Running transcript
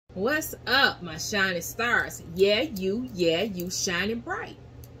What's up, my shining stars? Yeah, you shining bright.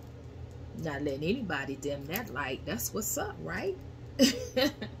 Not letting anybody dim that light. That's what's up, right?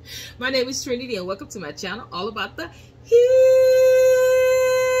 My name is Trinity, and welcome to my channel, all about the healing.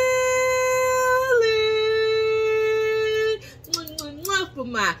 For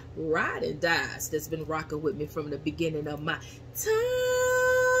my ride and dies that's been rocking with me from the beginning of my time.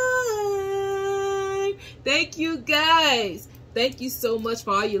 Thank you, guys. Thank you so much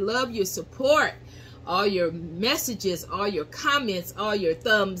for all your love, your support, all your messages, all your comments, all your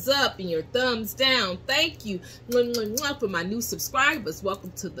thumbs up and your thumbs down. Thank you. For my new subscribers,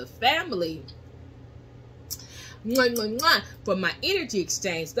 welcome to the family. For my energy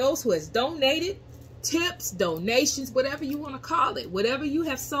exchange, those who has donated, tips, donations, whatever you want to call it, whatever you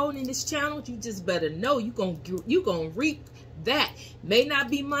have sown in this channel, you just better know you're gonna reap that. May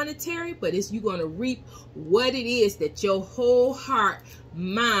not be monetary, but you're gonna reap what it is that your whole heart,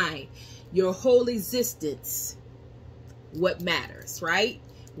 mind, your whole existence, what matters, right?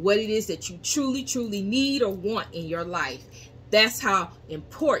 What it is that you truly need or want in your life. That's how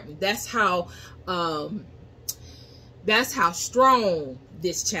important, that's how strong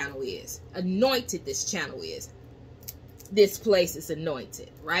this channel is. Anointed this channel is. This place is anointed,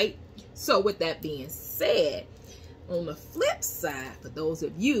 right? So with that being said, on the flip side, for those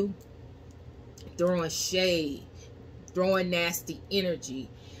of you throwing shade, throwing nasty energy,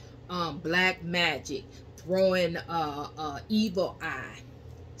 black magic, throwing evil eye,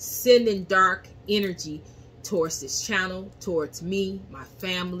 sending dark energy towards this channel, towards me, my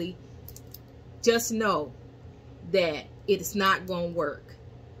family, just know that it's not going to work.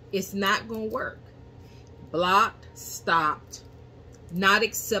 It's not going to work. Blocked, stopped, not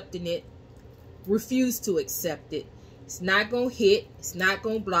accepting it, refuse to accept it. It's not going to hit. It's not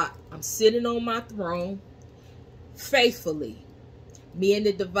going to block. I'm sitting on my throne faithfully. Me and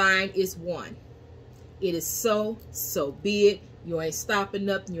the divine is one. It is so, so be it. You ain't stopping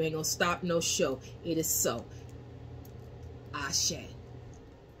nothing. You ain't going to stop no show. It is so. Ashe.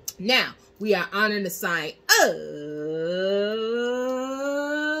 Now, we are honoring the sign of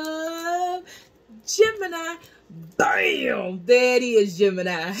Gemini. Bam! There it is,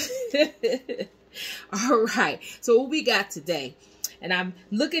 Gemini. All right. So what we got today, and I'm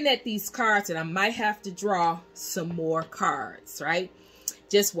looking at these cards, and I might have to draw some more cards, right?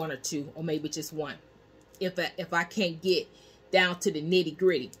 Just one or two, or maybe just one. If I can't get down to the nitty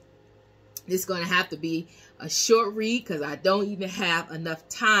gritty, it's going to have to be a short read because I don't even have enough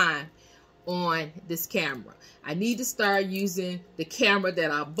time on this camera. I need to start using the camera that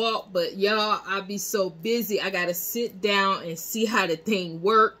I bought, but y'all, I'll be so busy. I gotta sit down and see how the thing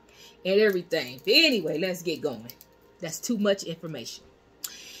works and everything. But anyway, let's get going. That's too much information.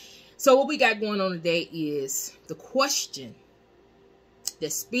 So what we got going on today is the question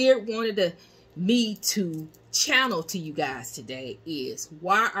that Spirit wanted me to channel to you guys today is,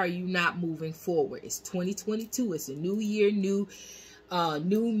 why are you not moving forward? It's 2022. It's a new year, new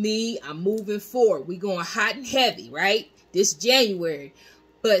me. I'm moving forward. We going hot and heavy, right? This January.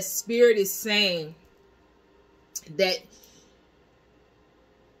 But Spirit is saying that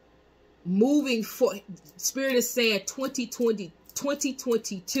moving forward, Spirit is saying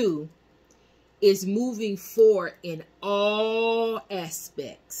 2022 is moving forward in all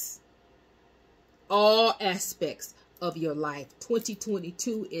aspects. All aspects of your life.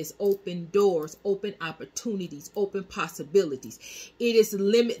 2022 is open doors, open opportunities, open possibilities. It is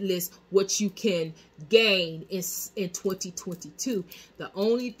limitless what you can gain in 2022. The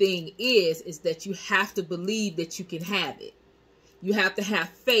only thing is that you have to believe that you can have it. You have to have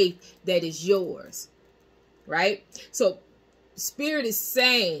faith that is yours, right? So Spirit is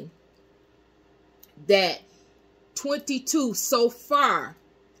saying that 22 so far,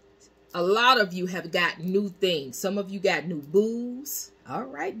 a lot of you have got new things. Some of you got new booze. All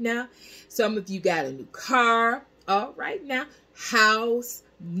right now. Some of you got a new car. All right now. House,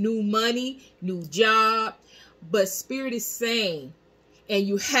 new money, new job. But Spirit is saying, and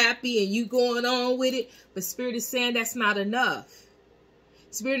you happy and you going on with it, but Spirit is saying that's not enough.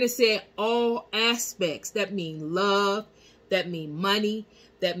 Spirit is saying all aspects. That means love. That means money.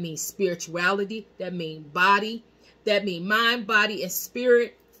 That means spirituality. That means body. That means mind, body, and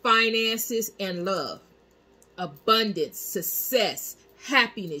spirit. Finances and love, abundance, success,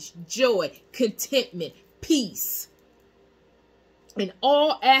 happiness, joy, contentment, peace. In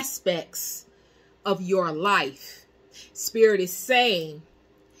all aspects of your life, Spirit is saying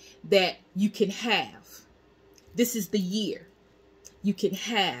that you can have. This is the year you can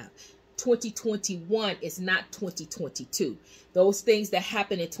have. 2021 is not 2022. Those things that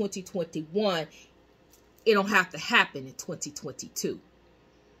happen in 2021, it don't have to happen in 2022.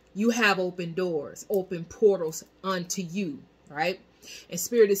 you have open doors, open portals unto you, right? And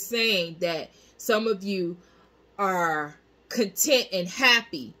Spirit is saying that some of you are content and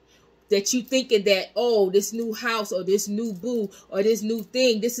happy, that you thinking that, oh, this new house or this new boo or this new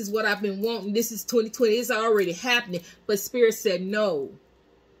thing, this is what I've been wanting. This is 2020. It's already happening. But Spirit said, no,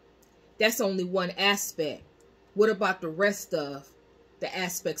 that's only one aspect. What about the rest of the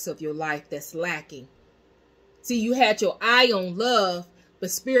aspects of your life that's lacking? See, you had your eye on love,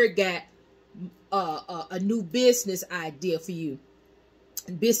 but Spirit got a new business idea for you.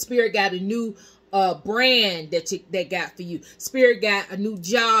 Spirit got a new brand that got for you. Spirit got a new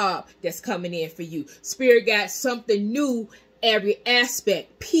job that's coming in for you. Spirit got something new, every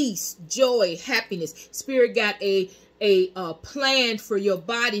aspect, peace, joy, happiness. Spirit got a plan for your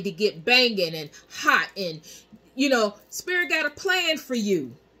body to get banging and hot, and you know, Spirit got a plan for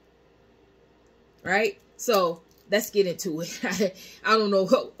you, right? So let's get into it. I don't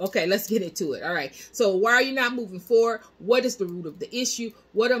know. Okay, let's get into it. All right. So why are you not moving forward? What is the root of the issue?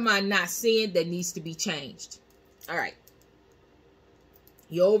 What am I not seeing that needs to be changed? All right.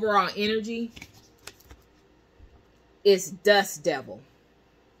 Your overall energy is dust devil.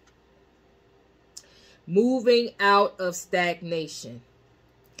 Moving out of stagnation.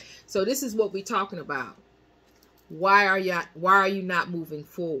 So this is what we're talking about. Why are you not moving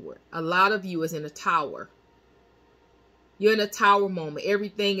forward? A lot of you is in a tower. You're in a tower moment.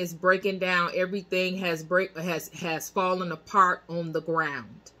 Everything is breaking down. Everything has fallen apart on the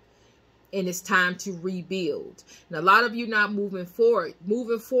ground. And it's time to rebuild. And a lot of you not moving forward.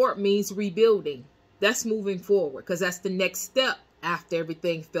 Moving forward means rebuilding. That's moving forward, because that's the next step after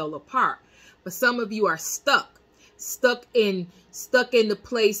everything fell apart. But some of you are stuck in the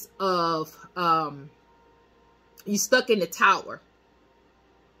place of you're stuck in the tower.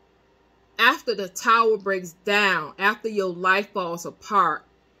 After the tower breaks down, after your life falls apart,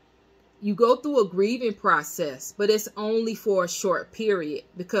 you go through a grieving process, but it's only for a short period,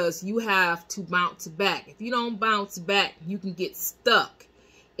 because you have to bounce back. If you don't bounce back, you can get stuck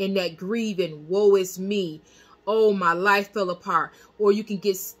in that grieving, woe is me, oh, my life fell apart. Or you can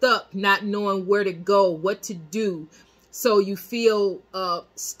get stuck not knowing where to go, what to do. So you feel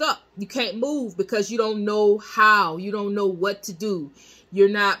stuck. You can't move because you don't know how. You don't know what to do. You're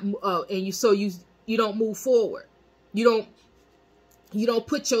not, you don't move forward. You don't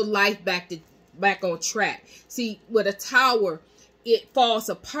put your life back on track. See, with a tower, it falls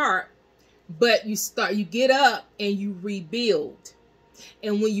apart, but you get up and you rebuild.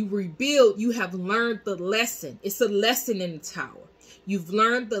 And when you rebuild, you have learned the lesson. It's a lesson in the tower. You've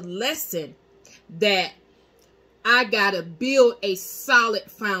learned the lesson that I gotta build a solid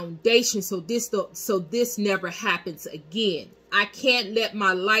foundation so this never happens again. I can't let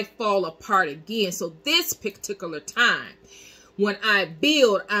my life fall apart again. So this particular time, when I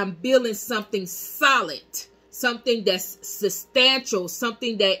build, I'm building something solid, something that's substantial,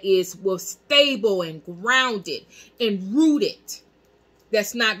 something that is stable and grounded and rooted,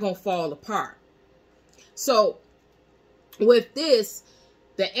 that's not going to fall apart. So with this,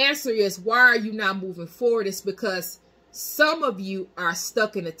 the answer is, why are you not moving forward? It's because some of you are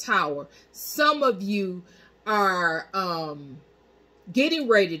stuck in a tower. Some of you are getting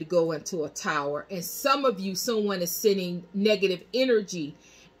ready to go into a tower, and some of you, someone is sending negative energy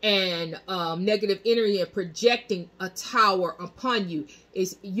and projecting a tower upon you.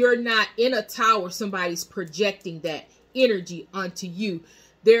 You're not in a tower, somebody's projecting that energy onto you.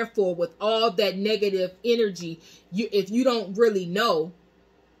 Therefore, with all that negative energy, if you don't really know,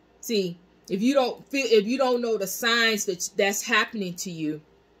 see, if you don't know the signs that's happening to you,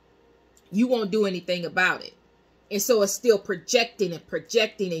 you won't do anything about it. And so it's still projecting, and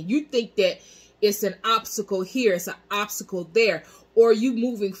you think that it's an obstacle here, it's an obstacle there, or you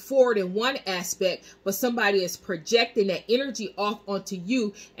moving forward in one aspect, but somebody is projecting that energy off onto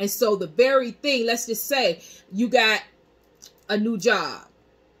you. And so the very thing, let's just say you got a new job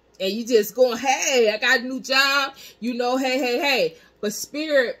and you just going, hey, I got a new job, you know, hey. But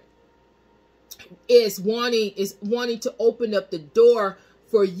Spirit is wanting to open up the door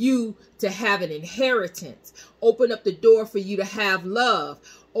for you to have an inheritance. Open up the door for you to have love.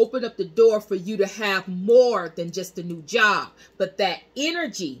 Open up the door for you to have more than just a new job. But that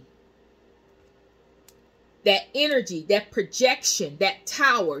energy, that projection, that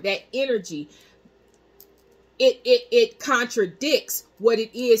tower, that energy, it contradicts what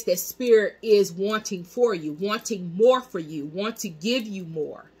it is that Spirit is wanting for you, wanting more for you, want to give you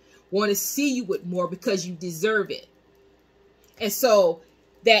more, want to see you with more because you deserve it. And so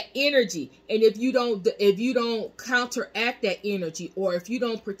that energy. And if you don't counteract that energy, or if you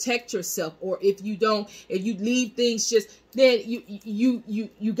don't protect yourself, or if you leave things just, then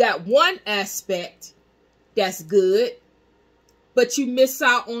you got one aspect that's good, but you miss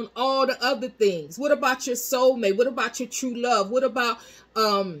out on all the other things. What about your soulmate? What about your true love? What about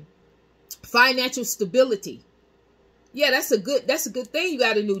financial stability? Yeah, that's a good thing. You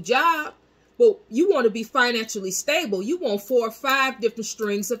got a new job, but you want to be financially stable. You want 4 or 5 different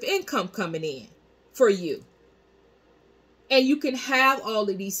strings of income coming in for you. And you can have all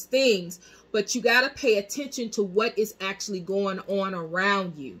of these things, but you got to pay attention to what is actually going on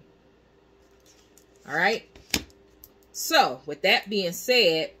around you. All right. So with that being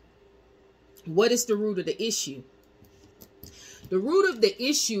said, what is the root of the issue? The root of the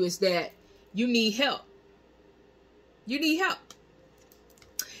issue is that you need help. You need help.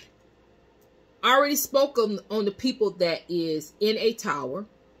 I already spoke on the people that is in a tower.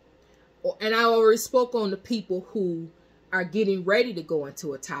 And I already spoke on the people who are getting ready to go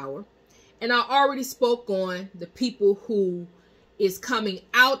into a tower. And I already spoke on the people who is coming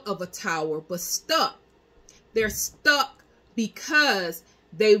out of a tower but stuck. They're stuck because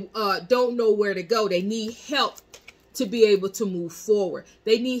they don't know where to go. They need help to be able to move forward.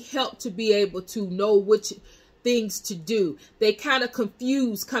 They need help to be able to know which things to do. They kind of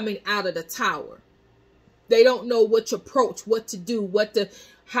confused coming out of the tower. They don't know which approach, what to do,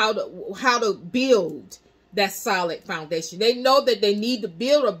 how to build that solid foundation. They know that they need to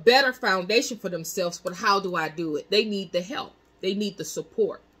build a better foundation for themselves, but how do I do it? They need the help. They need the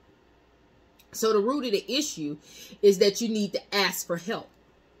support. So the root of the issue is that you need to ask for help.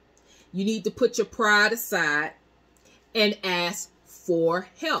 You need to put your pride aside and ask for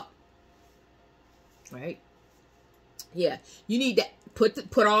help. Right? Yeah. You need to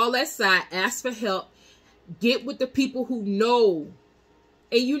put all that aside, ask for help, get with the people who know.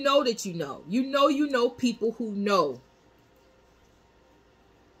 And you know that you know. You know people who know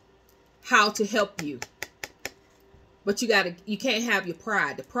how to help you. But you can't have your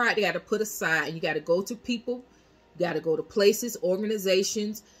pride. The pride you got to put aside. You got to go to people. You got to go to places,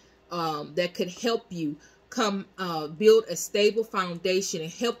 organizations that could help you build a stable foundation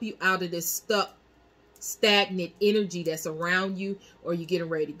and help you out of this stuck, stagnant energy that's around you, or you're getting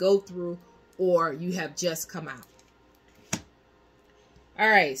ready to go through, or you have just come out. All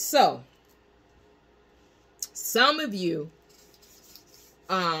right, so some of you,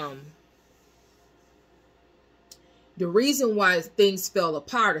 the reason why things fell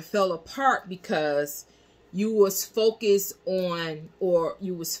apart, it fell apart because you was focused on, or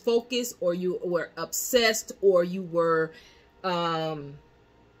you were obsessed, or you were in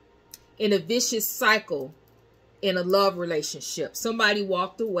a vicious cycle in a love relationship. Somebody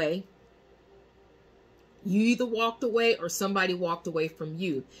walked away. You either walked away or somebody walked away from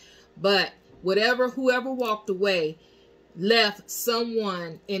you. But whoever walked away left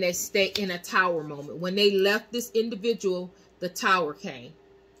someone in a tower moment. When they left this individual, the tower came.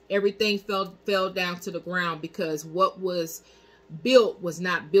 Everything fell down to the ground because what was built was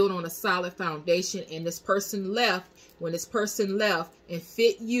not built on a solid foundation. And this person left. When this person left and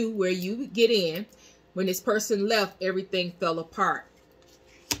fit you where you get in, when this person left, everything fell apart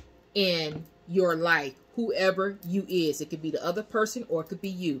in your life. Whoever you is, it could be the other person or it could be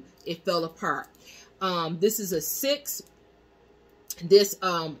you. It fell apart. This is a 6. This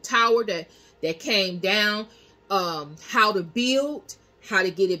tower that came down. How to build, how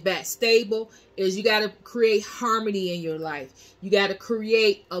to get it back stable is you got to create harmony in your life. You got to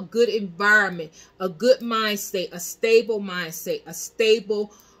create a good environment, a good mindset, a stable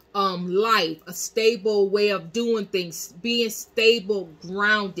life, a stable way of doing things, being stable,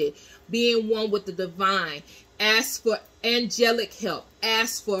 grounded, being one with the divine. Ask for angelic help.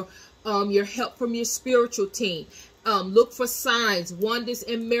 Ask for your help from your spiritual team. Look for signs, wonders,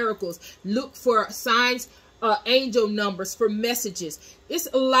 and miracles. Look for signs, angel numbers, for messages. It's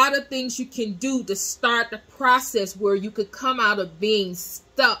a lot of things you can do to start the process where you could come out of being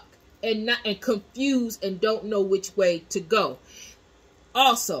stuck and confused and don't know which way to go.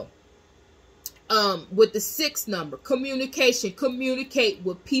 Also, with the 6 number, communication. Communicate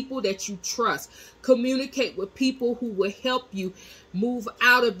with people that you trust. Communicate with people who will help you move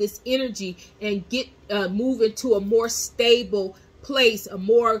out of this energy and move into a more stable place, a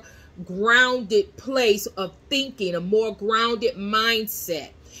more grounded place of thinking, a more grounded mindset.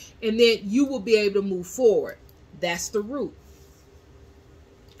 And then you will be able to move forward. That's the root.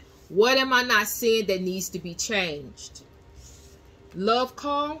 What am I not seeing that needs to be changed? Love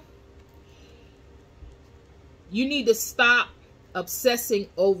call. You need to stop obsessing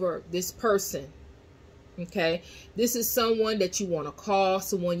over this person Okay, this is someone that you want to call,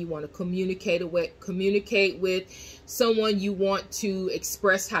 someone you want to communicate with, someone you want to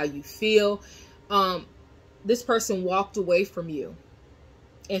express how you feel. This person walked away from you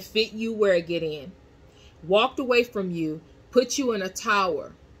and fit you where it get in. Walked away from you, put you in a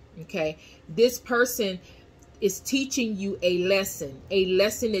tower. Okay, this person is teaching you a lesson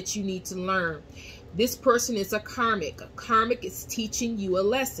that you need to learn. This person is a karmic. A karmic is teaching you a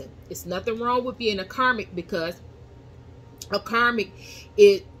lesson. It's nothing wrong with being a karmic, because a karmic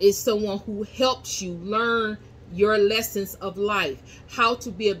is someone who helps you learn your lessons of life, how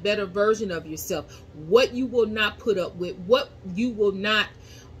to be a better version of yourself, what you will not put up with, what you will not,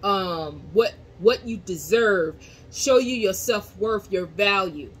 what you deserve, show you your self-worth, your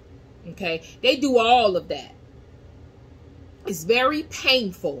value. Okay, they do all of that. It's very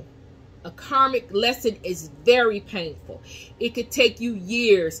painful. A karmic lesson is very painful. It could take you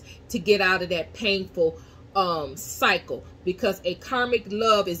years to get out of that painful cycle, because a karmic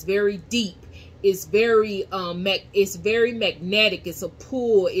love is very deep. It's very magnetic. It's a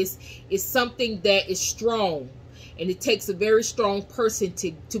pull. It's something that is strong, and it takes a very strong person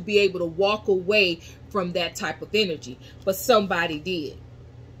to be able to walk away from that type of energy. But somebody did.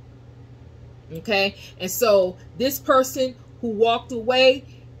 Okay, and so this person who walked away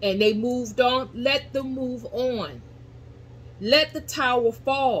and they moved on, let them move on. Let the tower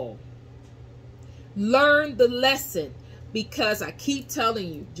fall. Learn the lesson, because I keep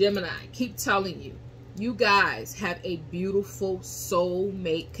telling you, Gemini, I keep telling you, you guys have a beautiful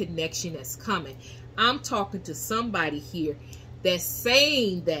soulmate connection that's coming. I'm talking to somebody here that's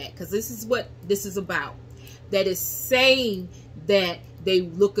saying that, because this is what this is about, that is saying that they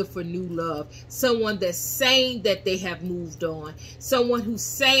looking for new love. Someone that's saying that they have moved on. Someone who's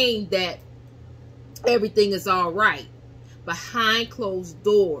saying that everything is all right. Behind closed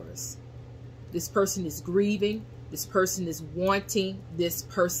doors, this person is grieving. This person is wanting this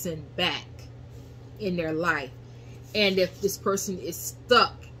person back in their life. And if this person is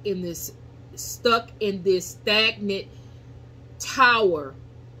stuck in this stagnant tower,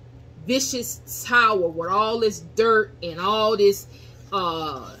 vicious tower with all this dirt and all this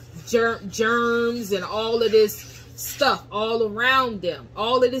germs and all of this stuff all around them,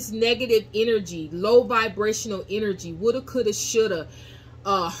 all of this negative energy, low vibrational energy, woulda, coulda, shoulda,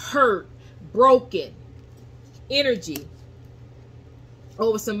 hurt, broken energy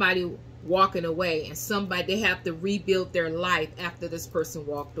over somebody walking away, and they have to rebuild their life after this person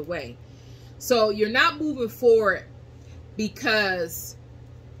walked away. So you're not moving forward because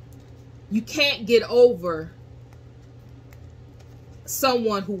you can't get over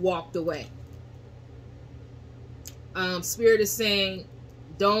someone who walked away. Spirit is saying,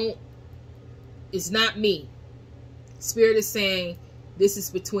 it's not me. Spirit is saying, this is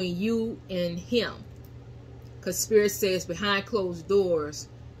between you and him. Because Spirit says, behind closed doors,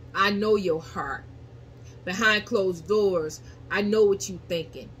 I know your heart. Behind closed doors, I know what you're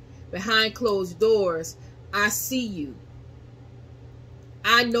thinking. Behind closed doors, I see you.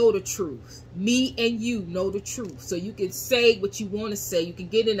 I know the truth. Me and you know the truth. So you can say what you want to say. You can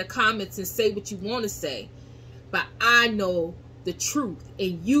get in the comments and say what you want to say. But I know the truth,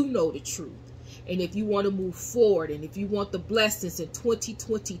 and you know the truth. And if you want to move forward, and if you want the blessings in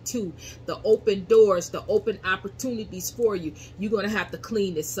 2022, the open doors, the open opportunities for you, you're going to have to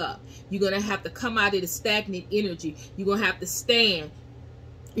clean this up. You're going to have to come out of the stagnant energy. You're going to have to stand.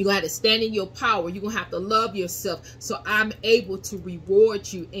 You're going to have to stand in your power. You're going to have to love yourself, so I'm able to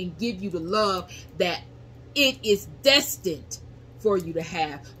reward you and give you the love that it is destined for you to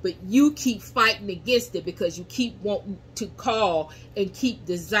have. But you keep fighting against it, because you keep wanting to call and keep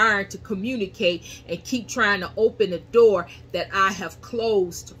desiring to communicate and keep trying to open a door that I have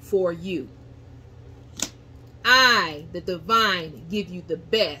closed for you. I, the divine, give you the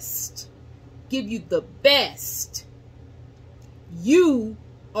best. Give you the best. You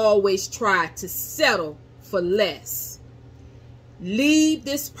always try to settle for less. Leave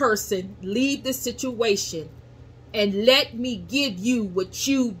this person, leave this situation, and let me give you what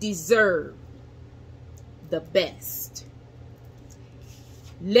you deserve. The best.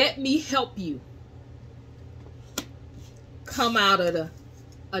 Let me help you come out of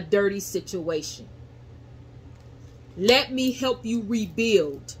a dirty situation. Let me help you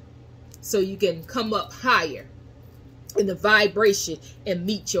rebuild so you can come up higher in the vibration and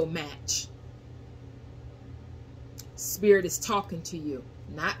meet your match. Spirit is talking to you,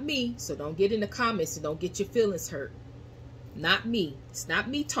 not me. So don't get in the comments and don't get your feelings hurt. Not me. It's not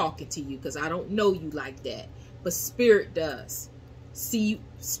me talking to you, because I don't know you like that. But Spirit does.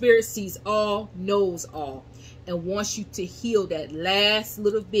 Spirit sees all, knows all, and wants you to heal that last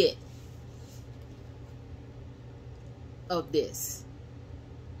little bit of this.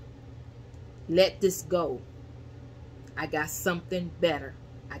 Let this go. I got something better.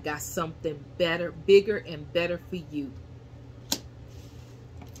 I got something better, bigger and better for you.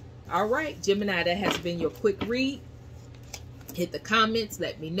 All right, Gemini, that has been your quick read. Hit the comments.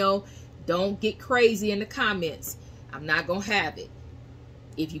 Let me know. Don't get crazy in the comments. I'm not going to have it.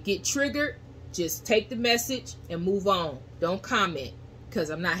 If you get triggered, just take the message and move on. Don't comment because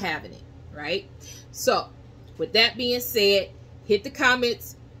I'm not having it, right? So, with that being said, hit the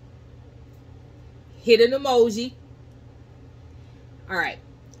comments. Hit an emoji. All right.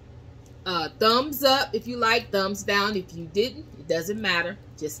 Thumbs up if you like. Thumbs down if you didn't. It doesn't matter.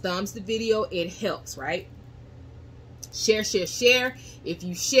 Just thumbs the video. It helps, right? Share, share, share. If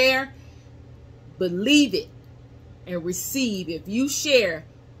you share, believe it and receive. If you share,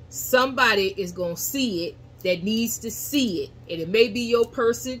 somebody is going to see it that needs to see it. And it may be your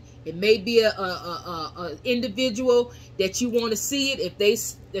person. It may be a individual that you want to see it. If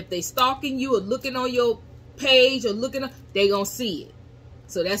they stalking you or looking on your page or looking, they going to see it.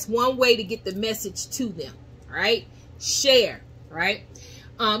 So that's one way to get the message to them. All right. Share. Right.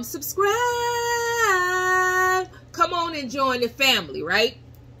 Subscribe. Come on and join the family. Right.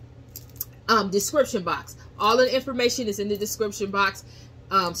 Description box. All of the information is in the description box.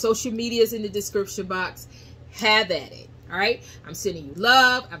 Social media is in the description box. Have at it. All right. I'm sending you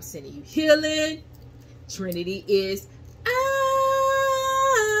love. I'm sending you healing. Trinity is